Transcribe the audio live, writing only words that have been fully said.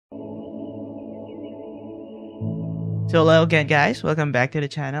So hello again guys, welcome back to the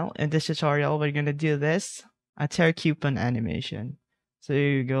channel. In this tutorial, we're gonna do this, a tear coupon animation. So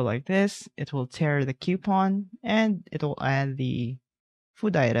you go like this, it will tear the coupon and it will add the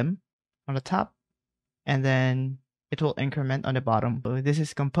food item on the top and then it will increment on the bottom. So this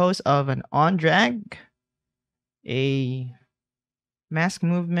is composed of an on drag, a mask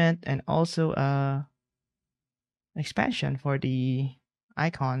movement, and also a expansion for the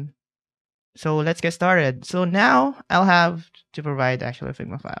icon. So let's get started. So now I'll have to provide actually a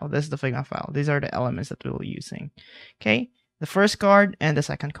Figma file. This is the Figma file. These are the elements that we'll be using. Okay, the first card and the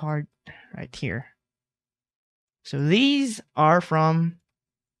second card right here. So these are from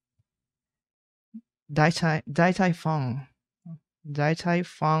Dai Tai Fung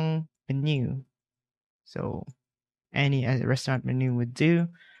menu. So any restaurant menu would do,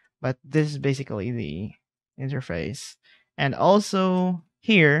 but this is basically the interface. And also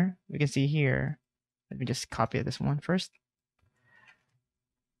here, we can see here, let me just copy this one first.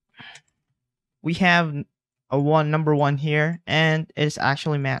 We have a number one here, and it's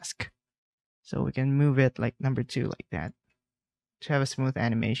actually mask. So we can move it like number 2 like that to have a smooth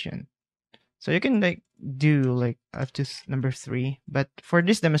animation. So you can like do like up to number 3, but for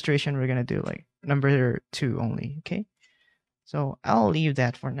this demonstration, we're gonna do like number 2 only, okay? So I'll leave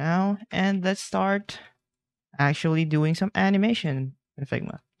that for now, and let's start actually doing some animation in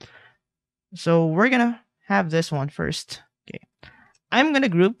Figma. So we're gonna have this one first. Okay, I'm gonna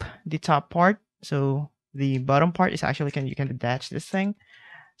group the top part. So the bottom part is actually you can detach this thing.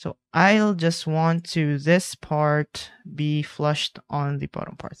 So I'll just want to this part be flushed on the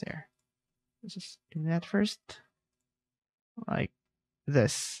bottom part there. Let's just do that first, like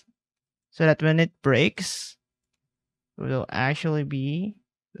this, so that when it breaks, it will actually be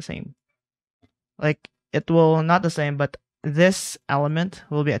the same. Like it will not the same, but this element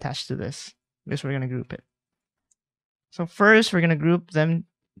will be attached to this because we're gonna group it. So first we're gonna group them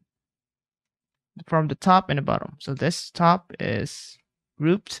from the top and the bottom. So this top is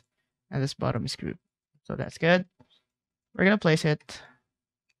grouped and this bottom is grouped. So that's good. We're gonna place it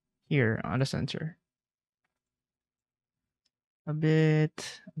here on the center. A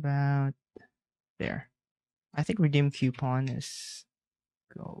bit about there. I think redeem coupon is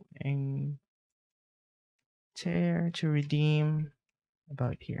going tear to redeem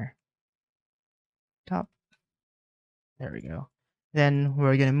about here. Top. There we go. Then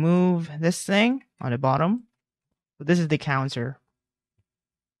we're gonna move this thing on the bottom. So this is the counter.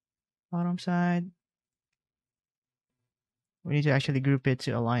 Bottom side. We need to actually group it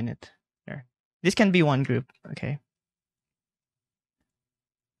to align it. There. This can be one group, okay?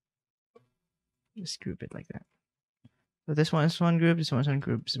 Just group it like that. So this one is one group, this one is one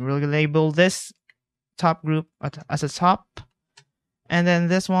group. So we're gonna label this top group as a top. And then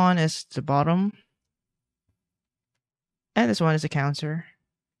this one is the bottom. And this one is the counter.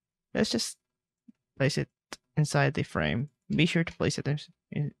 Let's just place it inside the frame. Be sure to place it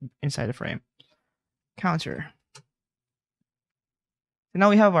inside the frame. Counter. So now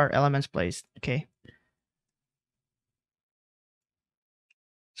we have our elements placed, okay?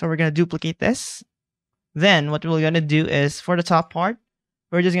 So we're gonna duplicate this. Then what we're gonna do is for the top part,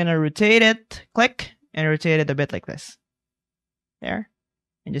 we're just gonna rotate it, click, and rotate it a bit like this. There.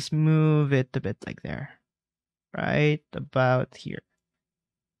 And just move it a bit like there. Right about here.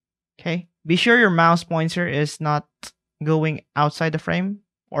 Okay. Be sure your mouse pointer is not going outside the frame,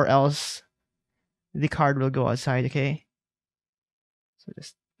 or else the card will go outside, okay? So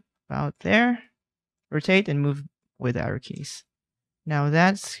just about there. Rotate and move with arrow keys. Now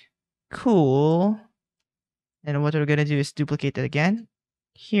that's cool. And what we're gonna do is duplicate it again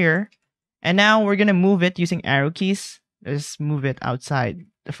here. And now we're gonna move it using arrow keys. Just move it outside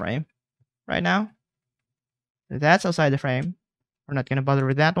the frame right now. So that's outside the frame. We're not gonna bother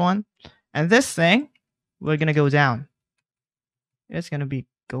with that one. And this thing, we're gonna go down. It's gonna be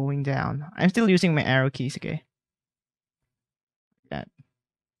going down. I'm still using my arrow keys, okay? That.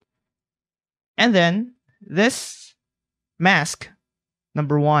 And then this mask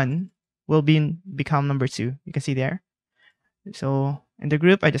number 1 will become number 2. You can see there. So in the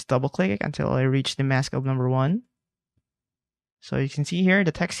group, I just double click it until I reach the mask of number 1. So you can see here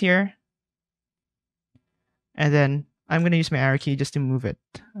the text here. And then I'm gonna use my arrow key just to move it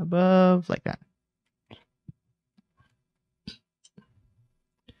above like that.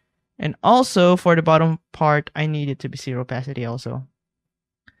 And also for the bottom part, I need it to be 0 opacity also.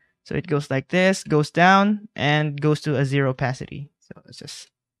 So it goes like this, goes down, and goes to a 0 opacity. So let's just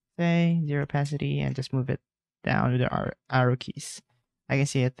say 0 opacity and just move it down with the arrow keys. I can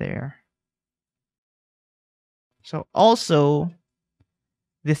see it there. So also,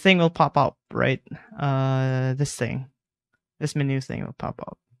 the thing will pop up, right? This thing. this menu thing will pop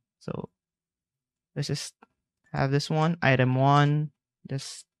up. So let's just have this one, item 1.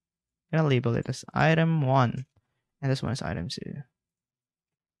 Just gonna label it as item 1. And this one is item 2.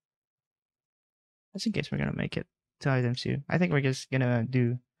 Just in case we're gonna make it to item 2. I think we're just gonna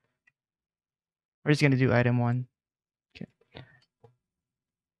do item 1. Okay.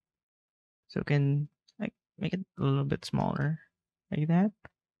 So we can like make it a little bit smaller. Like that.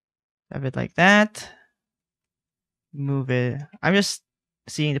 Have it like that. Move it. I'm just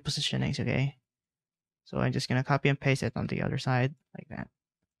seeing the positionings, okay? So I'm just gonna copy and paste it on the other side like that.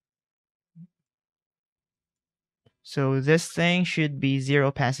 So this thing should be 0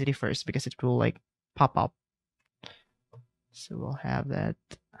 opacity first because it will like pop up. So we'll have that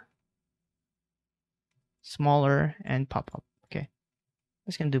smaller and pop up. Okay.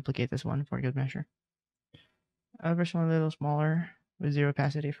 Just gonna duplicate this one for good measure. First one a little smaller with 0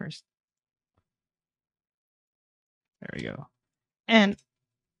 opacity first. There we go. And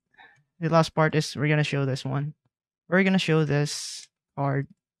the last part is we're gonna show this one. We're gonna show this card.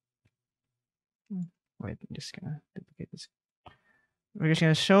 Wait, I'm just gonna duplicate this. We're just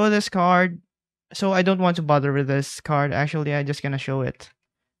gonna show this card. So I don't want to bother with this card. Actually, I'm just gonna show it.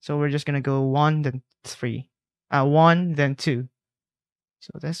 So we're just gonna go 1, then 3. 1, then 2.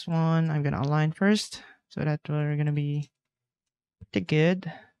 So this one I'm gonna align first, so that we're gonna be pretty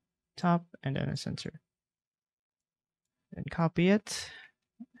good. Top and then a censor. Then copy it.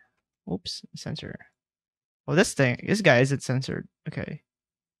 Oops, censor. Oh, this guy isn't censored. Okay,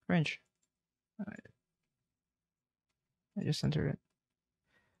 cringe. Alright. I just censored it.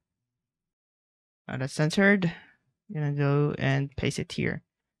 Now that's censored. I'm gonna go and paste it here.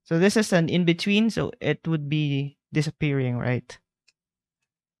 So this is an in between, so it would be disappearing, right?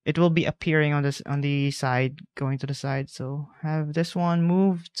 It will be appearing on the side, going to the side. So have this one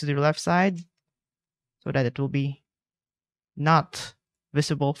move to the left side, so that it will be not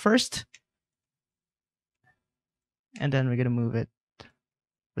visible first, and then we're gonna move it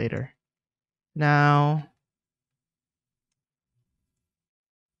later. Now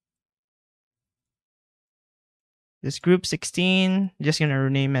this group 16, just gonna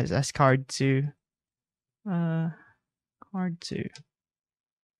rename it as card 2. Card 2.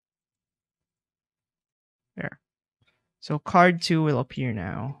 There. So card 2 will appear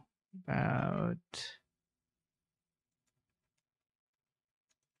now. About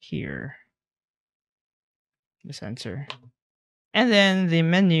here. The sensor. And then the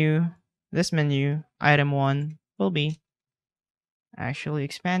menu, this menu, item 1, will be actually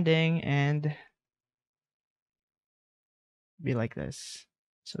expanding and be like this.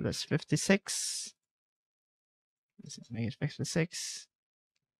 So that's 56. Let's make it 56.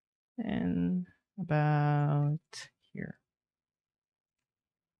 And about here.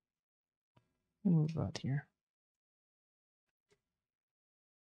 Move out here.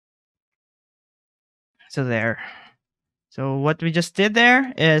 So there. So what we just did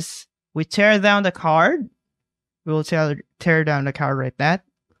there is we tear down the card. We will tear down the card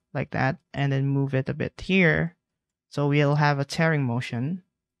like that, and then move it a bit here. So we'll have a tearing motion.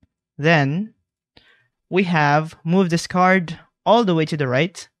 Then we have moved this card all the way to the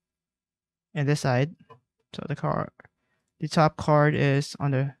right and this side. So the top card is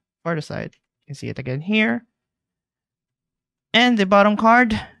on the farther side. You can see it again here. And the bottom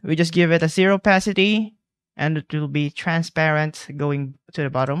card, we just give it a 0 opacity, and it will be transparent going to the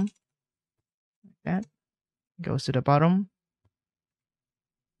bottom. Like that. Goes to the bottom.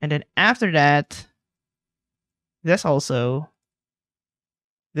 And then after that, this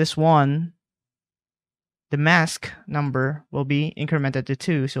one, the mask number will be incremented to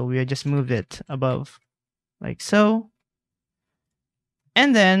 2. So we just moved it above like so.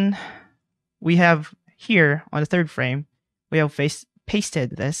 And then we have here on the third frame, we have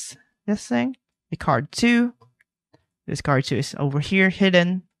pasted this thing, the card 2. This card 2 is over here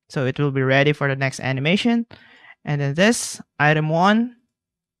hidden, so it will be ready for the next animation. And then this item 1.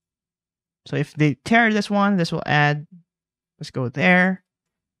 So if they tear this one, this will add. Let's go there.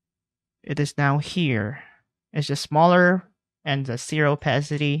 It is now here. It's just smaller and the 0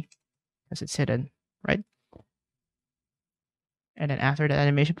 opacity because it's hidden, right? And then after the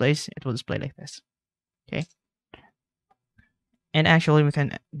animation plays, it will display like this. Okay. And actually, we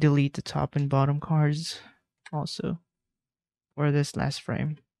can delete the top and bottom cards also for this last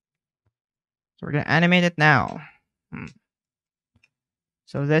frame. So we're going to animate it now.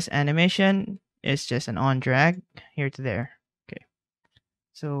 So this animation is just an on drag here to there. Okay.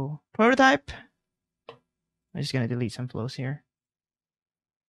 So prototype. I'm just going to delete some flows here.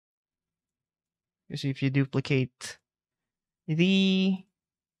 Because if you duplicate the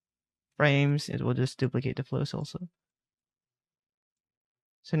frames, it will just duplicate the flows also.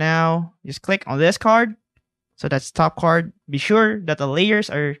 So now just click on this card. So that's top card. Be sure that the layers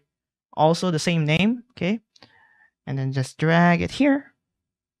are also the same name. Okay. And then just drag it here.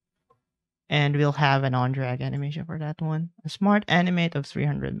 And we'll have an on drag animation for that one. A smart animate of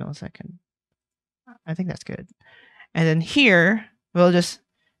 300 milliseconds. I think that's good. And then here, we'll just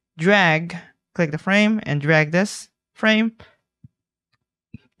click the frame and drag this frame.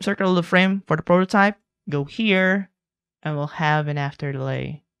 Circle the frame for the prototype. Go here, and we'll have an after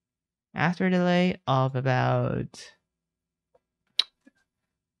delay. After delay of about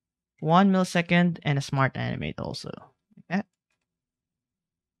 1 millisecond and a smart animate also. Like that.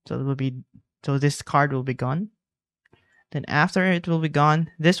 So this card will be gone. Then after it will be gone,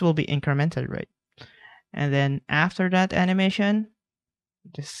 this will be incremented, right? And then after that animation,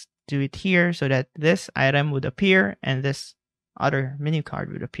 just do it here so that this item would appear and this other menu card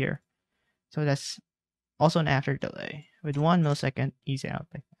would appear. So that's also an after delay with 1 millisecond, easy out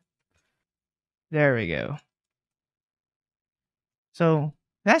like that. There we go. So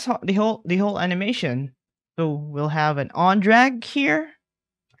that's the whole animation. So we'll have an on drag here,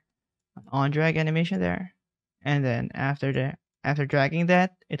 an on drag animation there, and then after dragging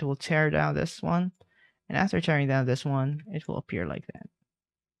that, it will tear down this one, and after tearing down this one, it will appear like that.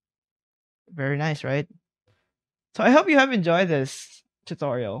 Very nice, right? So I hope you have enjoyed this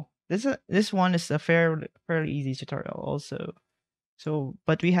tutorial. This one is a fairly easy tutorial also. So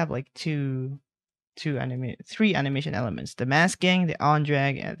but we have like three animation elements: the masking, the on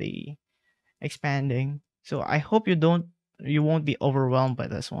drag, and the expanding. So I hope you won't be overwhelmed by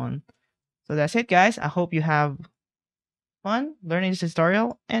this one. So that's it, guys. I hope you have fun learning this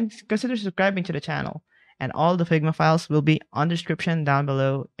tutorial and consider subscribing to the channel. And all the Figma files will be on the description down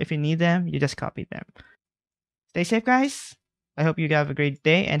below. If you need them, you just copy them. Stay safe, guys. I hope you have a great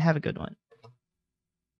day and have a good one.